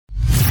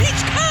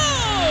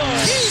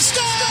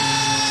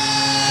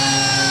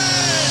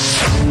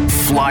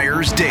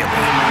Flyers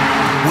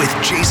Daily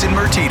with Jason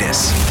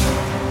Martinez.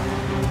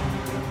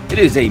 It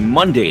is a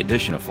Monday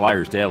edition of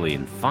Flyers Daily,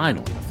 and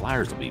finally, the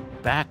Flyers will be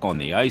back on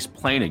the ice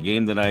playing a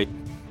game tonight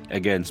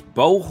against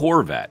Bo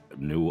Horvat,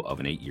 new of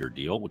an 8-year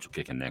deal, which will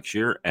kick in next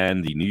year,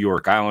 and the New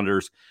York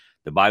Islanders.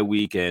 The bye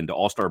week and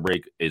All-Star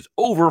break is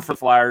over for the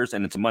Flyers,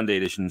 and it's a Monday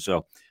edition,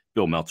 so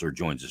Bill Meltzer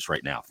joins us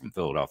right now from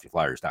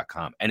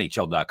PhiladelphiaFlyers.com,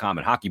 NHL.com,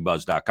 and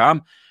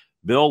HockeyBuzz.com.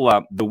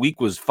 Bill, the week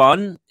was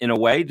fun in a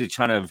way to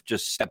kind of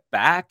just step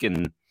back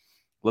and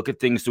look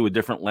at things through a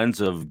different lens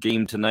of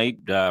game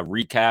tonight,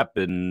 recap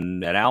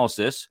and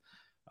analysis.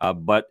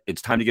 But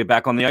it's time to get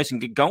back on the ice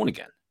and get going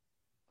again.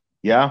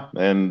 Yeah,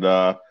 and,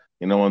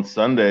 on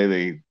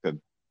Sunday, the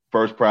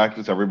first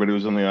practice, everybody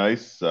was on the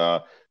ice.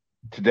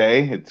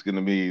 Today, it's going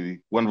to be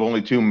one of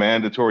only 2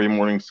 mandatory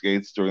morning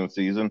skates during the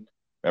season.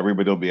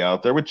 Everybody will be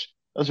out there, which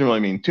doesn't really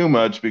mean too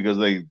much because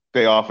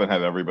they often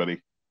have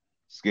everybody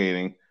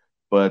skating.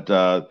 But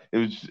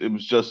it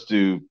was just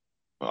to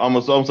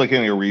almost like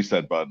hitting a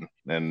reset button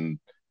and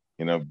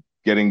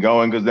getting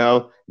going,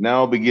 because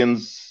now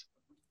begins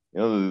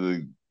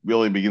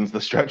really begins the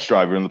stretch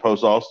drive in the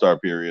post All-Star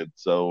period.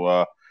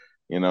 So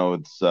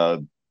it's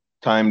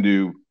time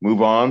to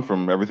move on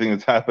from everything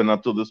that's happened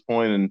up to this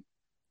point and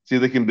see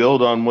if they can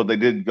build on what they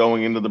did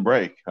going into the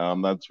break.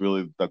 That's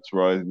really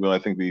I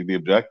think the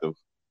objective.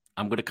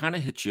 I'm going to kind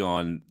of hit you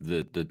on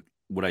the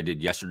what I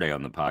did yesterday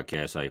on the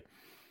podcast. I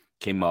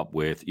came up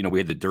with, we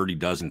had the Dirty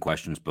Dozen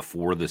questions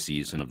before the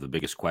season of the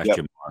biggest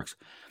question marks.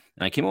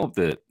 And I came up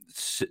with the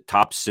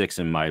top 6,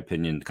 in my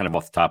opinion, kind of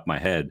off the top of my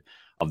head,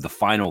 of the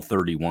final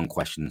 31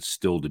 questions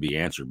still to be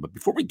answered. But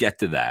before we get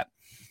to that,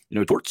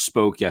 Torch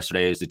spoke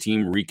yesterday as the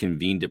team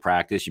reconvened at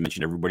practice. You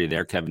mentioned everybody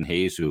there, Kevin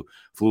Hayes, who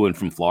flew in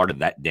from Florida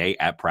that day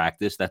at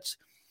practice. That's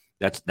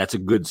a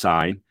good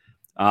sign.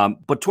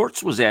 But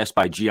Torch was asked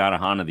by Gianna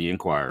Hahn of the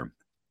Inquirer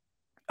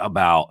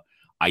about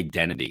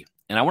identity.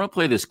 And I want to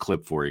play this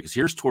clip for you because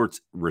here's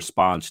Tort's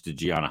response to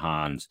Gianna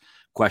Hahn's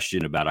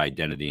question about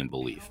identity and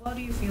belief. How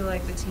do you feel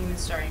like the team is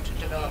starting to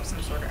develop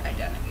some sort of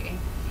identity?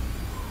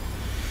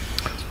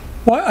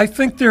 Well, I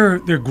think they're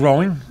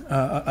growing.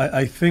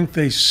 I think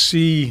they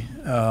see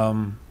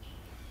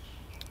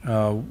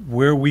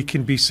where we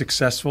can be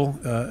successful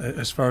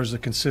as far as the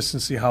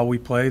consistency, how we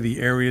play, the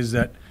areas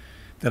that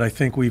I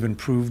think we've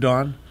improved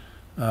on,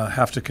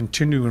 have to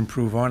continue to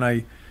improve on.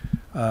 I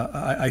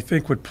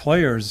think with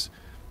players,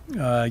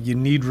 you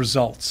need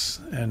results,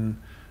 and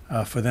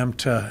for them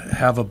to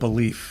have a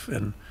belief,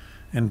 and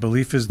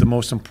belief is the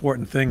most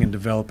important thing in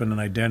developing an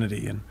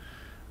identity. And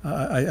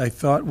I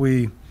thought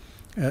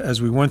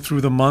as we went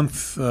through the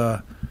month,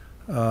 I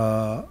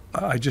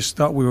just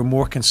thought we were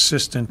more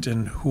consistent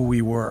in who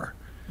we were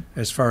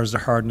as far as the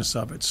hardness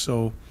of it.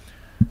 So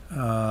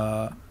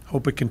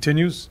hope it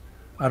continues.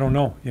 I don't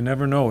know. You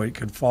never know. It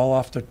could fall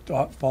off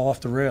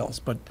the rails.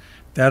 But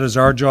that is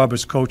our job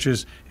as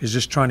coaches, is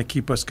just trying to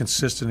keep us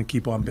consistent and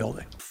keep on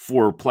building.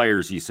 For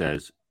players, he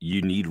says,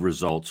 you need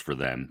results for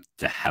them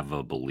to have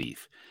a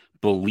belief.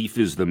 Belief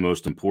is the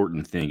most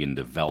important thing in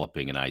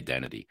developing an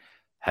identity.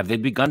 Have they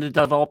begun to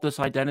develop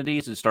this identity?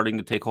 Is it starting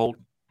to take hold?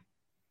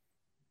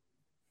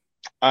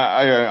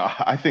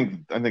 I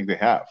think they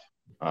have.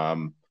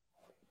 But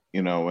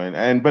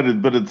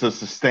it's a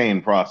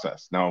sustained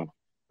process. Now, if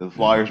the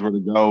Flyers were to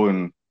go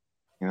and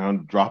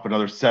drop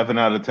another 7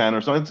 out of 10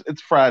 or so,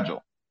 it's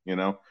fragile.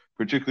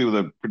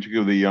 Particularly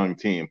with a young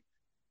team.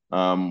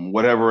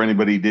 Whatever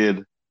anybody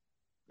did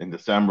in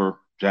December,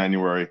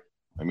 January,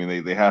 I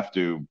mean, they have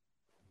to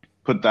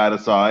put that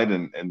aside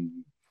and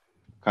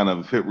kind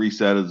of hit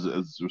reset,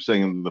 as we're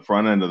saying in the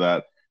front end of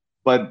that.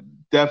 But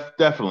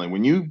definitely,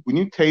 when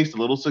you taste a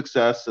little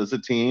success as a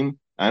team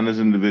and as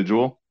an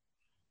individual,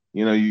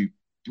 you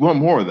want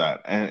more of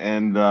that.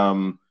 And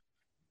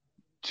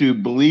to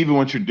believe in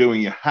what you're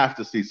doing, you have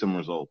to see some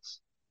results.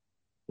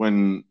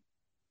 When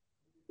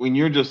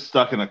you're just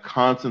stuck in a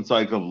constant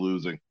cycle of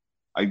losing,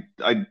 I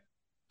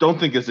don't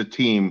think as a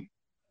team,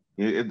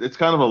 it's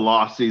kind of a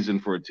lost season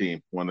for a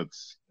team when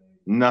it's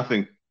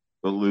nothing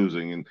but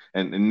losing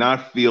and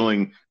not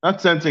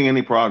sensing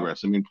any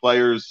progress. I mean,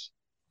 players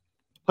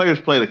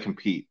play to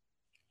compete.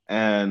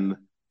 And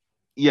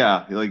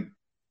yeah, like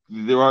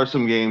there are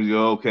some games you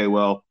go, okay,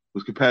 well, it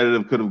was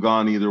competitive, could have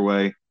gone either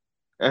way.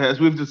 As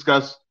we've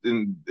discussed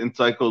in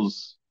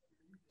cycles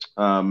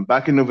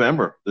back in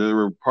November, there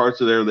were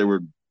parts of there they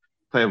would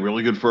play a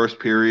really good first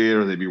period,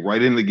 or they'd be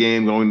right in the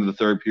game going into the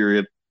third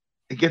period.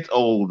 It gets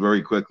old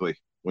very quickly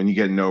when you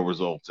get no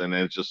results, and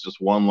it's just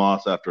one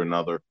loss after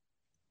another.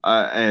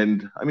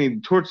 And I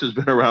mean, Torch has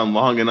been around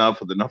long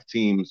enough with enough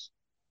teams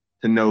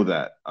to know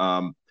that.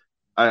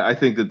 I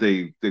think that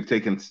they've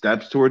taken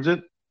steps towards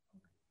it,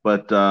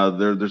 but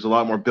there's a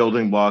lot more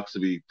building blocks to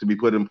be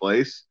put in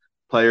place.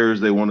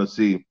 Players they want to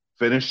see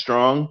finish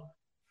strong,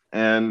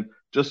 and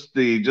just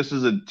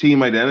as a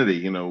team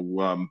identity,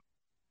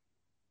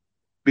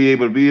 be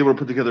able to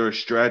put together a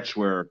stretch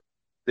where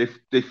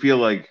they feel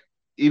like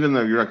even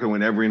though you're not going to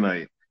win every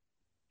night,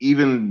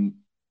 even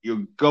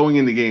you're going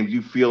into games,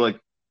 you feel like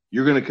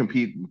you're going to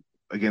compete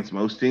against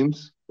most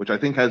teams, which I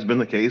think has been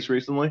the case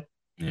recently.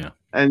 Yeah.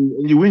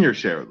 and you win your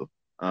share of them.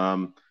 I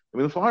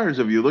mean, the Flyers,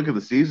 if you look at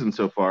the season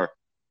so far,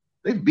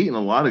 they've beaten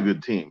a lot of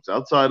good teams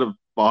outside of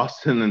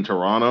Boston and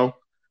Toronto.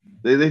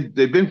 They've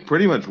been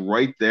pretty much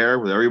right there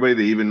with everybody.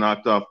 They even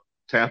knocked off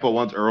Tampa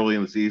once early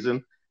in the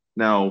season.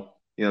 Now,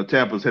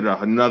 Tampa's hit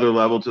another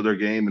level to their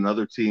game, and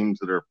other teams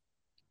that are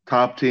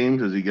top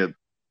teams as you get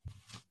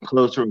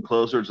closer and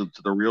closer to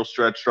the real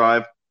stretch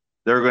drive,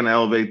 they're going to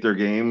elevate their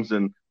games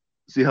and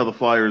see how the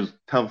Flyers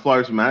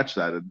match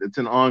that. It's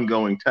an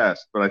ongoing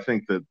test, but I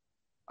think when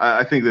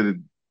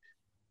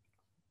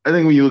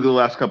you look at the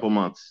last couple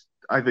months,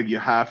 I think you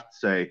have to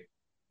say,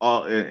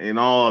 in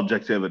all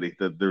objectivity,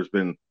 that there's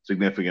been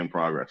significant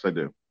progress. I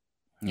do.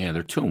 Yeah,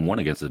 they're 2-1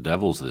 against the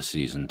Devils this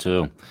season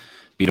too.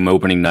 Beat them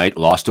opening night,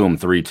 lost to them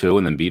 3-2,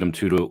 and then beat them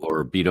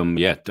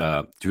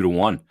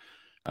 2-1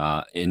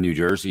 in New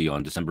Jersey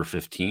on December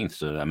 15th.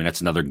 So I mean,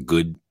 that's a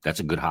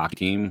good hockey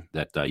team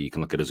that you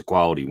can look at as a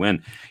quality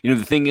win.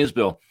 The thing is,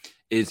 Bill,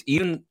 is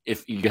even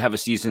if you have a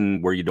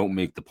season where you don't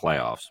make the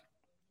playoffs,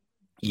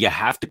 you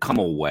have to come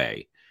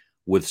away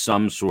with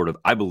some sort of,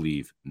 I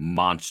believe,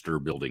 monster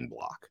building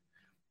block.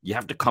 You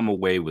have to come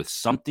away with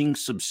something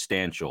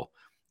substantial.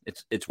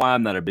 It's why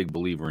I'm not a big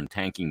believer in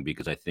tanking,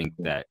 because I think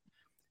that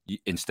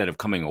instead of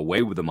coming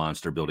away with a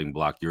monster building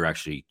block, you're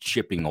actually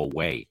chipping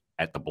away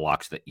at the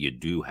blocks that you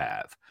do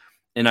have.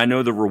 And I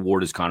know the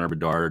reward is Connor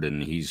Bedard,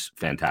 and he's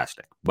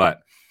fantastic.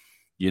 But,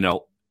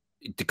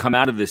 to come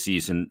out of this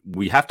season,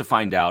 we have to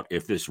find out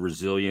if this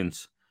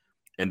resilience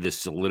and this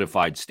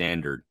solidified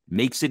standard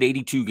makes it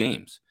 82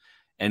 games.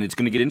 And it's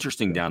going to get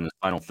interesting down the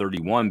final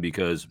 31,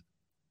 because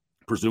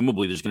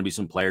presumably there's going to be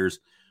some players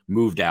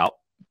moved out,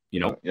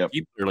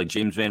 like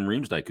James Van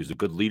Riemsdyk, who's a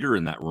good leader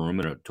in that room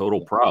and a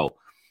total pro.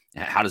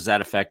 How does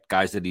that affect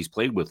guys that he's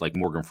played with, like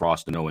Morgan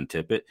Frost and Owen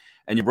Tippett?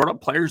 And you brought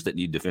up players that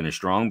need to finish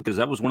strong, because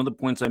that was one of the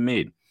points I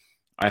made.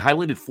 I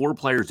highlighted 4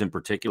 players in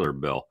particular,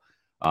 Bill,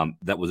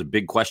 that was a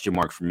big question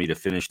mark for me to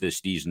finish this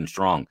season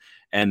strong.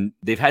 And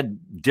they've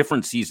had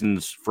different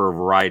seasons for a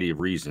variety of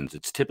reasons.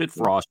 It's Tippett,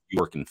 Frost,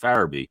 York, and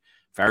Farabee.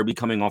 Farabee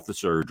coming off the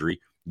surgery.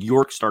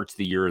 York starts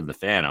the year in the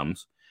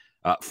Phantoms.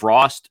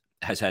 Frost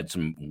has had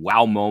some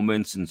wow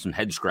moments and some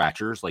head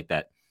scratchers like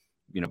that,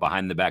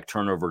 behind the back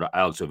turnover to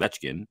Alex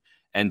Ovechkin.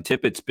 And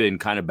Tippett's been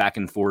kind of back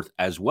and forth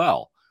as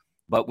well.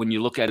 But when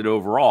you look at it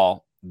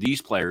overall,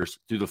 these players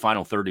through the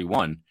final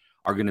 31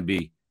 are going to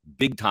be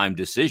big time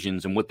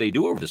decisions. And what they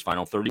do over this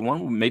final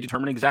 31 may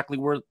determine exactly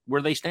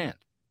where they stand.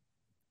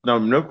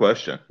 No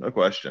question. No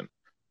question.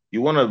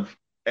 You want to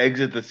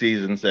exit the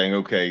season saying,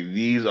 okay,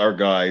 these are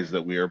guys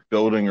that we are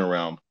building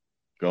around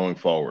going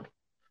forward.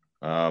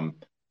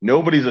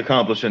 Nobody's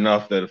accomplished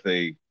enough that if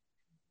they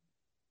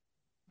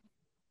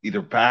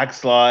either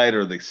backslide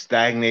or they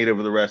stagnate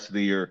over the rest of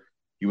the year,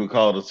 you would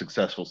call it a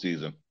successful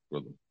season for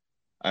them.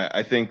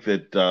 I think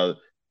that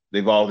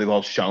they've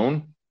all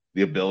shown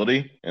the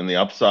ability and the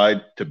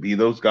upside to be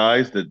those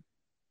guys that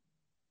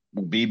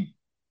will be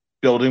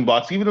building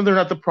blocks, even though they're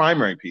not the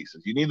primary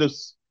pieces. You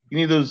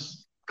need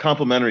those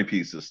complementary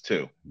pieces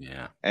too.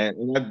 Yeah,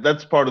 and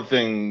that's part of the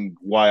thing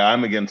why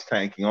I'm against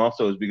tanking.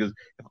 Also, is because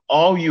if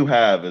all you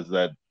have is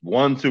that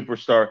one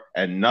superstar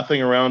and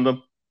nothing around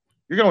them,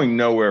 you're going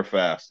nowhere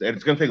fast, and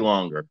it's going to take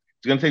longer.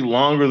 It's going to take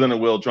longer than it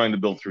will trying to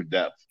build through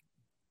depth.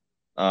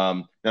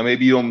 Now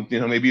maybe you don't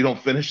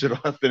finish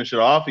it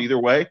off either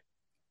way,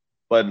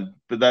 but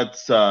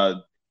that's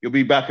you'll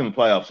be back in the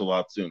playoffs a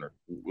lot sooner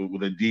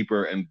with a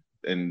deeper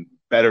and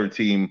better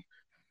team.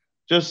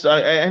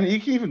 And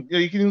you can even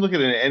look at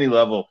it at any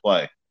level of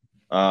play.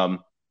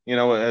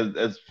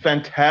 As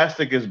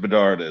fantastic as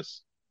Bedard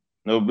is,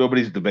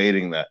 nobody's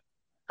debating that.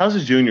 How's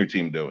his junior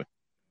team doing?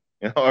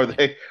 Are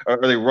they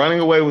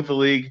running away with the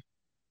league?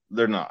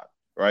 They're not.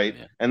 Right,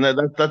 yeah. And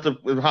that's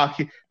with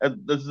hockey. That's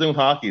the thing with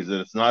hockey, is that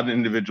it's not an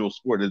individual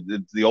sport;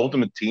 it's the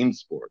ultimate team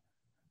sport.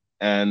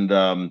 And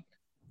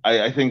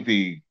I think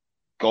the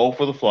goal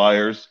for the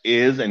Flyers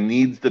is and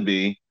needs to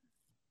be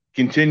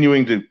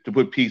continuing to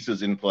put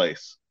pieces in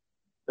place.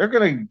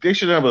 They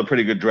should have a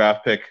pretty good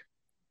draft pick,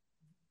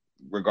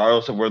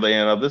 regardless of where they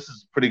end up. This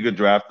is a pretty good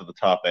draft at the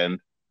top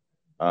end,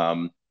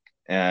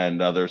 and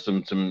there's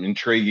some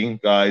intriguing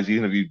guys.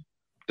 Even if you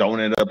don't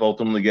end up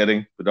ultimately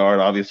getting Bedard,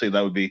 obviously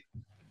that'd be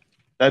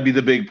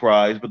the big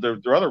prize, but there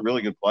are other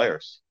really good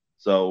players.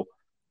 So,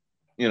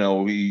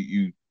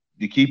 you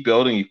keep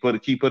building,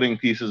 keep putting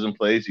pieces in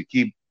place, you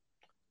keep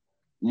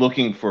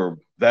looking for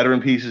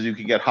veteran pieces you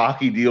can get,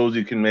 hockey deals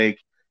you can make.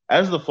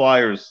 As the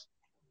Flyers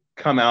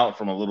come out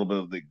from a little bit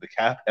of the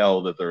cap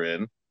hell that they're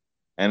in,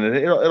 and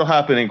it'll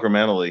happen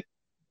incrementally,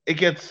 it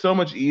gets so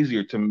much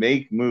easier to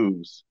make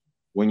moves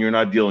when you're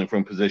not dealing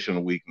from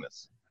positional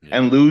weakness. Yeah.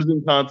 And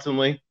losing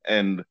constantly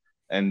and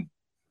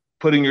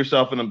putting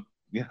yourself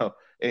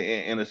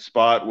in a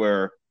spot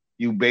where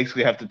you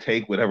basically have to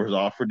take whatever's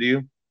offered to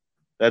you,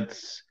 that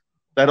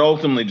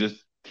ultimately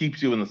just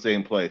keeps you in the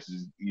same place.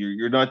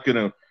 You're not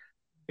gonna,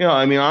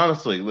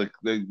 honestly, like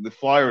the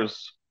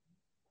Flyers,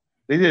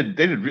 they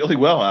did really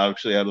well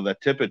actually out of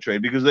that Tippett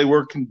trade, because they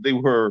were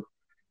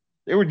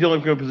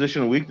dealing from a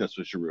position of weakness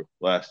with Giroux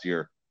last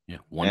year. Yeah,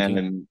 one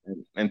team.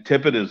 And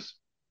Tippett is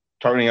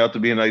turning out to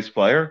be a nice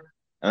player,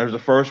 and there's a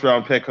first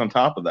round pick on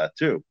top of that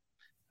too.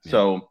 Yeah.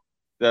 So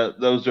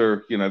those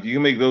are, if you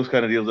can make those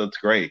kind of deals, that's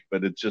great.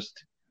 But it's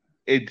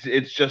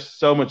just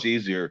so much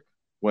easier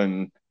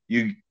when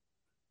you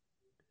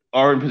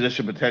are in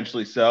position to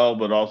potentially sell,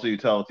 but also you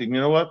tell a team, you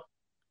know what,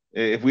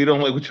 if we don't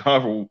like what you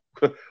offer,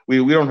 we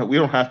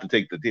don't have to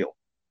take the deal.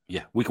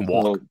 Yeah, we can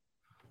walk. So,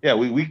 yeah,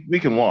 we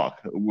can walk.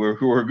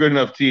 We're a good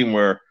enough team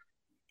where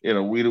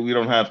we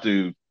don't have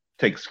to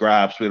take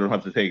scraps. We don't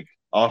have to take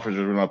offers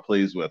that we're not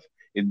pleased with.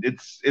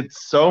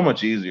 It's so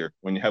much easier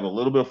when you have a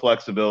little bit of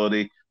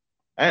flexibility,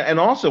 and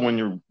also when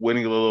you're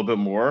winning a little bit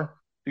more,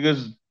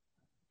 because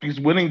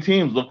winning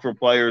teams look for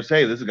players.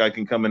 Hey, this guy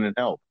can come in and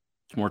help.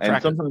 It's more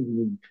attractive.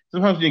 And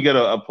sometimes you get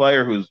a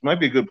player who's might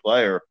be a good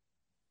player,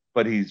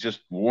 but he's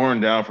just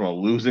worn down from a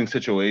losing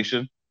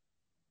situation.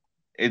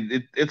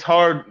 It's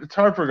hard. It's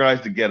hard for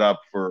guys to get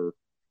up for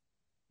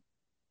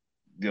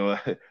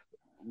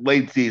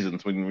late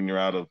seasons when you're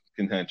out of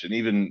contention,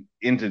 even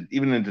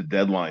into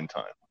deadline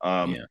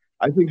time.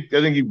 I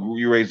think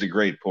you raised a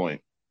great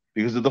point,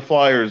 because if the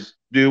Flyers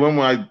do, and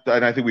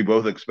I think we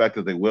both expect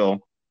that they will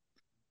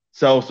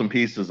sell some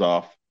pieces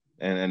off,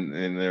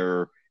 and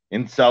they're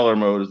in seller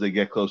mode as they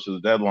get close to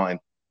the deadline,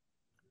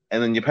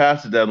 and then you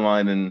pass the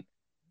deadline, and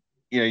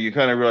you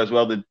kind of realize,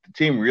 well, the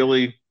team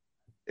really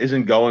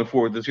isn't going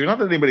for it this year. Not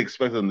that anybody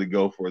expected them to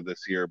go for it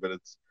this year, but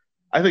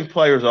I think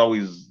players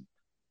always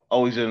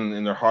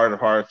in their heart of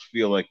hearts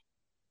feel like,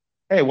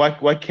 hey,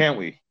 why can't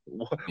we?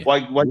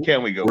 Why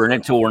can't we go? We're in it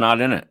until we're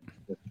not in it.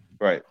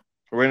 Right.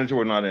 We're in it until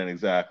we're not in,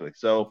 exactly.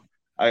 So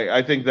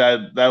I think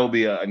that will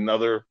be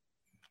another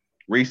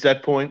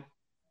reset point.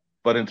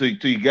 But until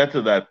you get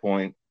to that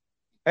point,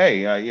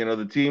 hey,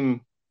 the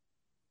team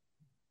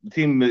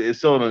is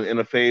still in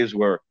a phase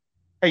where,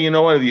 hey, you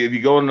know what? If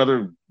you go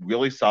another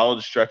really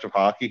solid stretch of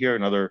hockey here,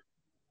 another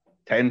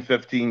 10,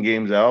 15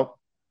 games out,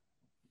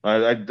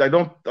 I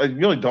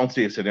really don't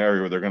see a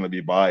scenario where they're going to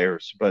be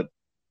buyers, but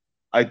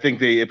I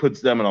think it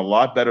puts them in a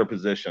lot better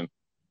position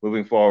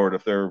moving forward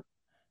if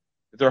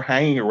they're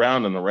hanging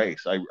around in the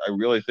race. I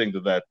really think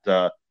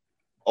that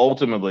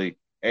ultimately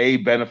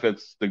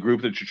benefits the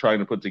group that you're trying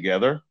to put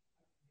together,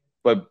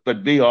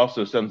 but B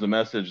also sends a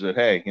message that,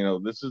 hey,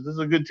 this is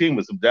a good team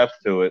with some depth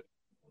to it,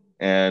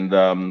 and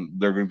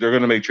they're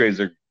going to make trades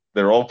that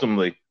are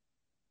ultimately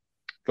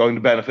going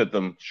to benefit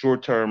them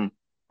short term,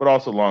 but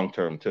also long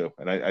term too.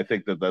 And I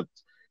think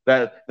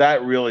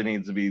that really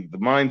needs to be the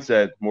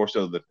mindset, more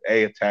so that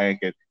A, tank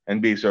it,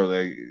 and B, so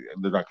they're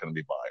not going to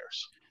be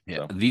buyers.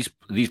 Yeah, so.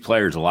 These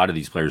players, a lot of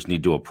these players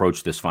need to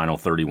approach this final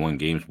 31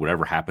 games,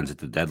 whatever happens at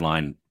the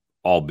deadline,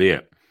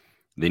 albeit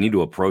they need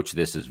to approach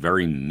this as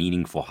very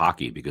meaningful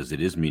hockey, because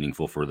it is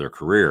meaningful for their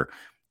career.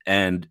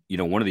 And,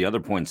 one of the other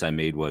points I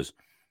made was,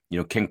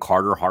 can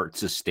Carter Hart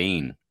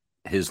sustain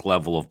his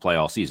level of play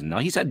all season? Now,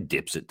 he's had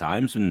dips at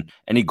times, and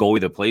any goalie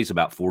that plays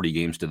about 40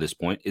 games to this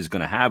point is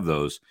going to have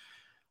those.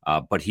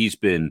 But he's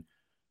been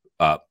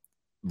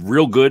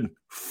real good,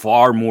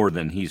 far more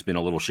than he's been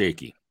a little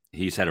shaky.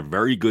 He's had a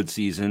very good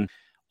season,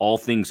 all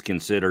things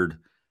considered.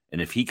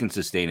 And if he can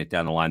sustain it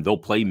down the line, they'll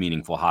play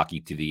meaningful hockey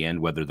to the end,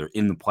 whether they're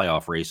in the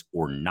playoff race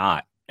or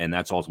not. And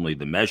that's ultimately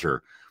the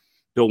measure.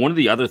 Bill, one of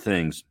the other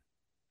things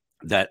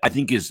that I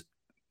think is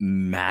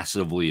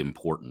massively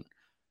important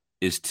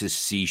is to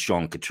see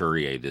Sean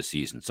Couturier this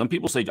season. Some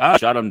people say,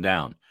 shut him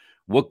down.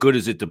 What good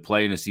is it to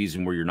play in a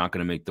season where you're not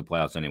going to make the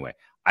playoffs anyway?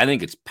 I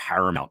think it's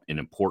paramount in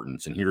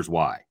importance, and here's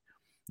why.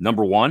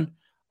 Number one,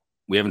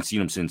 we haven't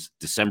seen him since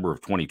December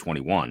of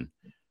 2021.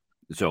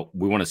 So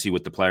we want to see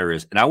what the player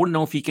is. And I want to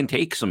know if he can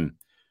take some,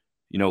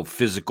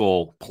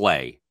 physical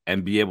play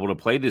and be able to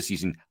play this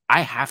season.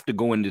 I have to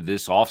go into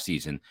this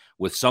offseason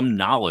with some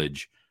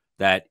knowledge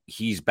that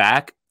he's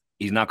back.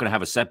 He's not going to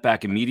have a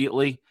setback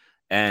immediately,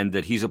 and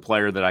that he's a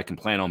player that I can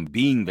plan on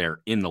being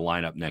there in the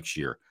lineup next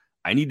year.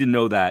 I need to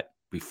know that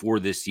before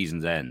this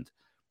season's end.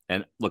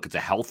 And look, it's a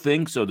health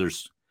thing, so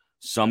there's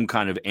some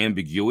kind of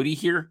ambiguity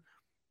here.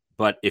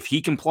 But if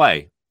he can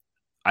play,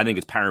 I think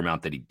it's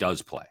paramount that he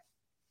does play.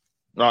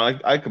 No,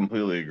 I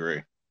completely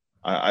agree.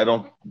 I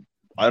don't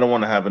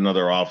want to have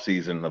another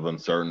offseason of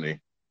uncertainty.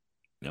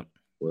 Yep.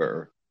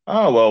 Where,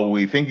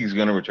 we think he's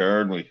going to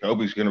return. We hope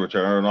he's going to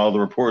return. All the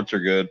reports are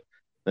good.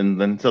 And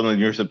then suddenly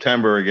you're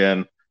September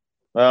again.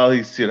 Well,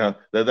 he's,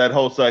 that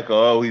whole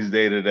cycle. He's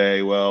day to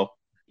day. Well,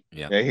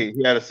 yeah, he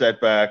had a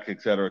setback,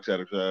 et cetera, et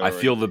cetera, et cetera. I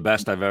feel the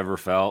best I've ever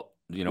felt.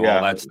 All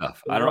that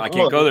stuff. I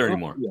can't go there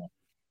anymore. Yeah.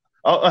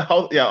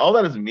 All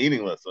that is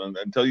meaningless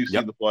until you see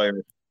the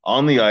player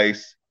on the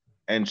ice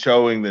and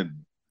showing that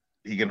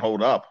he can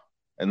hold up,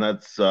 and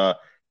that's a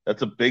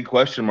big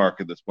question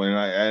mark at this point.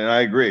 And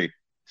I agree,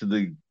 to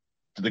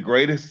the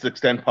greatest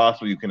extent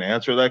possible you can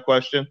answer that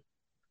question.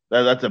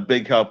 That's a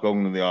big help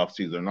going into the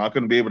offseason. They're not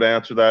going to be able to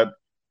answer that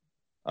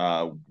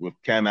with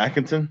Cam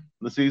Atkinson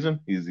this season.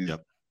 He's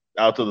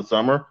out to the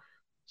summer,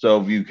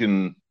 so if you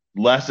can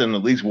lessen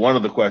at least one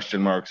of the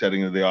question marks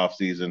heading into the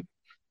offseason.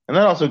 And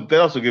that also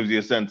gives you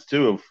a sense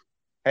too of,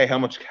 hey, how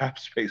much cap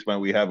space might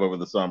we have over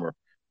the summer?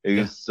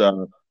 Because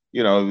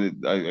I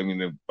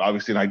mean,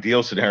 obviously, an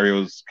ideal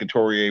scenario is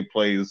Couturier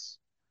plays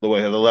the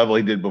level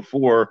he did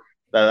before.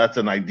 That's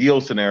an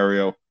ideal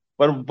scenario.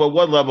 But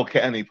what level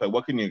can he play?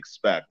 What can you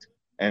expect?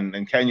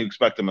 And can you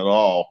expect him at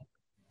all?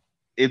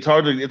 It's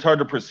hard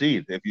to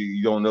proceed if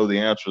you don't know the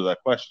answer to that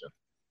question.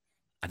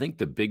 I think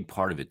the big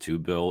part of it too,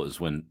 Bill, is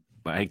when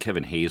I had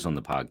Kevin Hayes on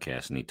the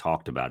podcast and he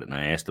talked about it, and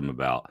I asked him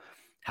about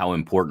how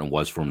important it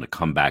was for him to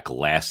come back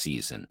last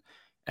season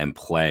and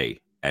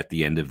play at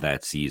the end of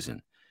that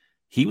season.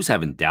 He was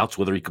having doubts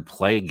whether he could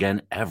play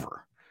again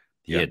ever.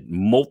 He had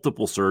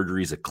multiple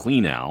surgeries, a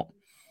clean out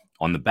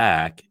on the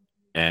back,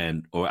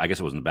 or I guess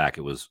it wasn't the back,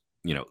 it was,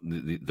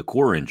 the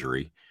core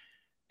injury.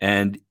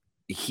 And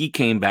he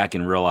came back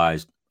and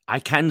realized, I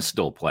can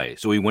still play.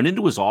 So he went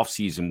into his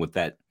offseason with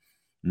that,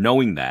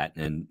 knowing that,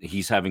 and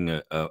he's having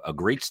a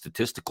great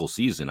statistical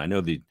season. I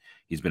know that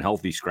he's been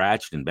healthy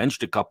scratched and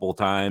benched a couple of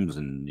times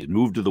and he's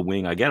moved to the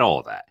wing. I get all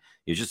of that.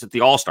 He's just at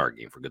the All-Star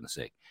game, for goodness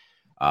sake.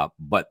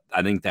 But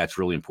I think that's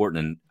really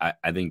important, and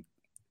I think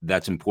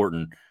that's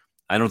important.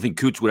 I don't think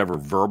Coots would ever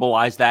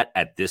verbalize that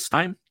at this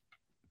time,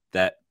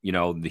 that,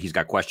 he's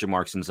got question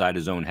marks inside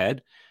his own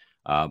head.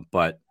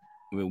 But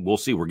we'll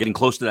see. We're getting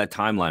close to that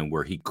timeline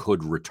where he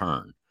could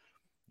return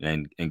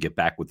and get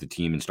back with the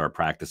team and start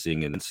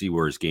practicing and see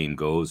where his game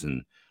goes,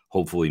 and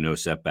hopefully no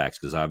setbacks,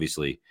 because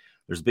obviously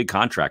there's a big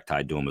contract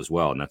tied to him as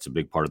well, and that's a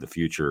big part of the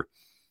future,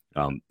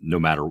 no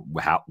matter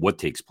what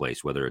takes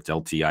place, whether it's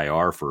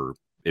LTIR for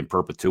in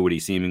perpetuity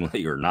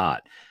seemingly or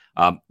not.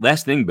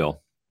 Last thing,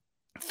 Bill,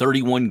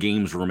 31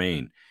 games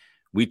remain.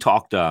 We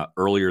talked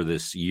earlier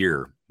this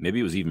year, maybe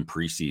it was even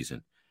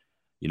preseason,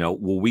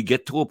 will we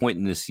get to a point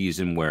in this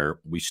season where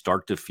we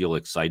start to feel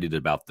excited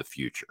about the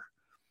future?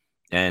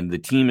 And the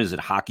team is at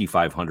Hockey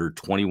 500,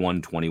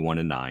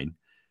 21-21-9.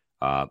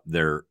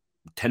 They're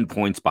 10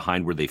 points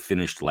behind where they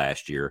finished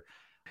last year.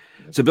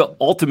 So, Bill,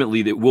 ultimately,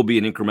 it will be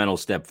an incremental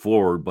step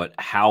forward, but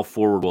how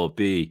forward will it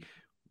be?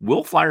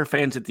 Will Flyer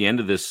fans at the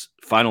end of this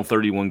final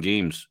 31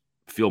 games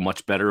feel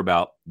much better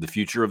about the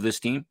future of this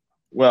team?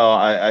 Well,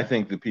 I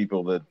think the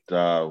people that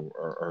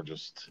are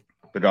just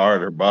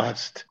Bedard or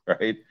bust,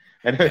 right?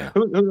 And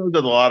who knows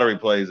how the lottery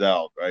plays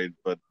out, right?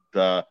 But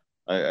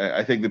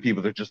I think the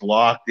people that are just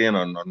locked in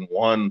on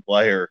one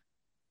player,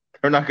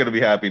 they're not going to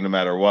be happy no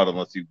matter what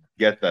unless you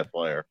get that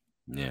player.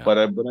 Yeah. But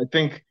I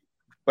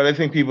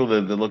think people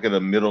that look at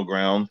a middle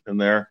ground in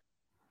there,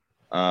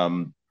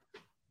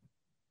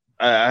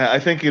 I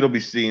think it'll be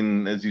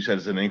seen, as you said,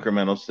 as an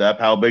incremental step.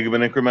 How big of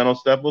an incremental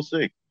step, we'll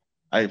see.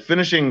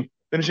 Finishing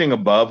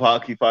above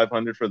Hockey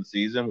 500 for the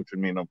season, which would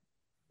mean a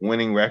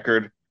winning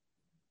record,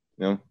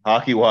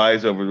 hockey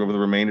wise over the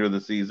remainder of the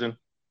season.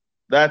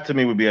 That to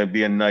me would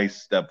be a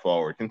nice step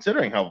forward,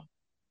 considering at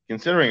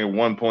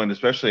one point,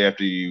 especially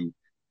after you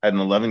had an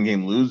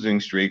 11-game losing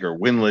streak or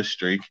winless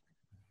streak,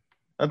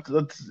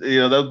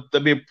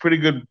 that'd be a pretty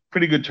good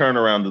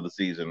turnaround to the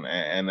season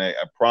and a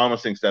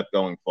promising step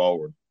going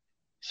forward.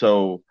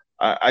 So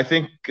I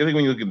think when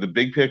you look at the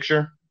big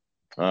picture,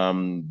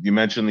 you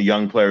mentioned the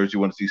young players you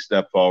want to see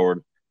step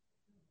forward.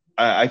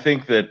 I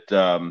think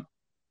that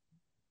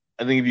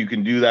if you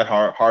can do that,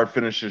 hard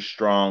finishes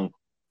strong,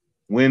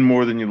 win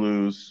more than you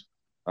lose.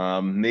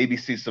 Maybe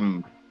see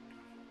some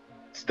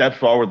steps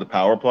forward the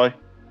power play.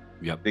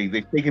 Yep.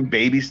 They've taken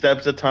baby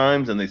steps at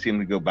times and they seem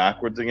to go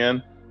backwards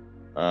again.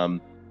 Not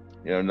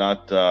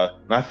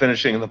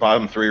finishing in the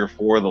bottom 3 or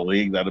 4 of the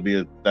league.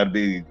 That'd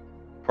be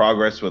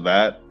progress with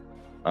that.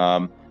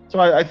 So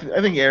I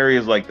think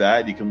areas like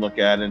that you can look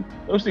at, and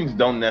those things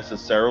don't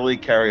necessarily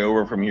carry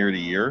over from year to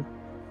year.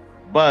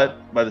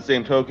 But by the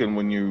same token,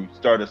 when you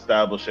start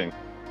establishing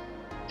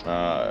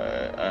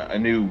a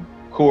new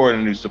core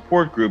and a new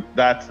support group,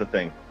 that's the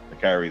thing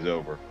that carries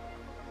over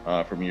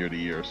from year to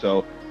year.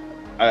 So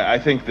I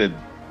think that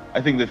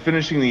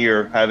finishing the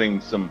year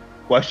having some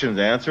questions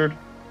answered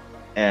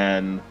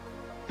and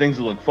things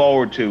to look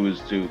forward to is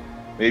to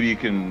maybe you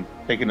can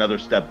take another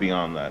step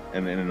beyond that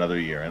in another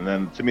year. And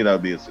then to me, that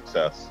would be a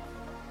success.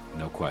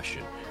 No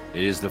question.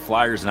 It is the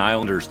Flyers and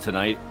Islanders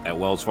tonight at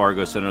Wells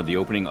Fargo Center, the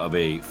opening of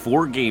a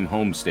 4-game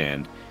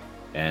homestand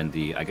and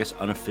the, I guess,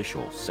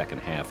 unofficial second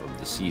half of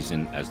the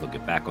season as they'll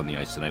get back on the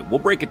ice tonight. We'll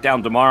break it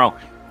down tomorrow.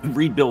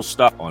 Read Bill's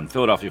stuff on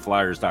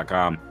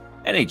PhiladelphiaFlyers.com,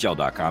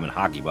 NHL.com, and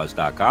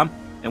HockeyBuzz.com.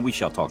 And we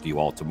shall talk to you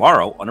all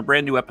tomorrow on a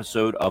brand new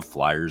episode of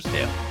Flyers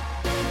Daily.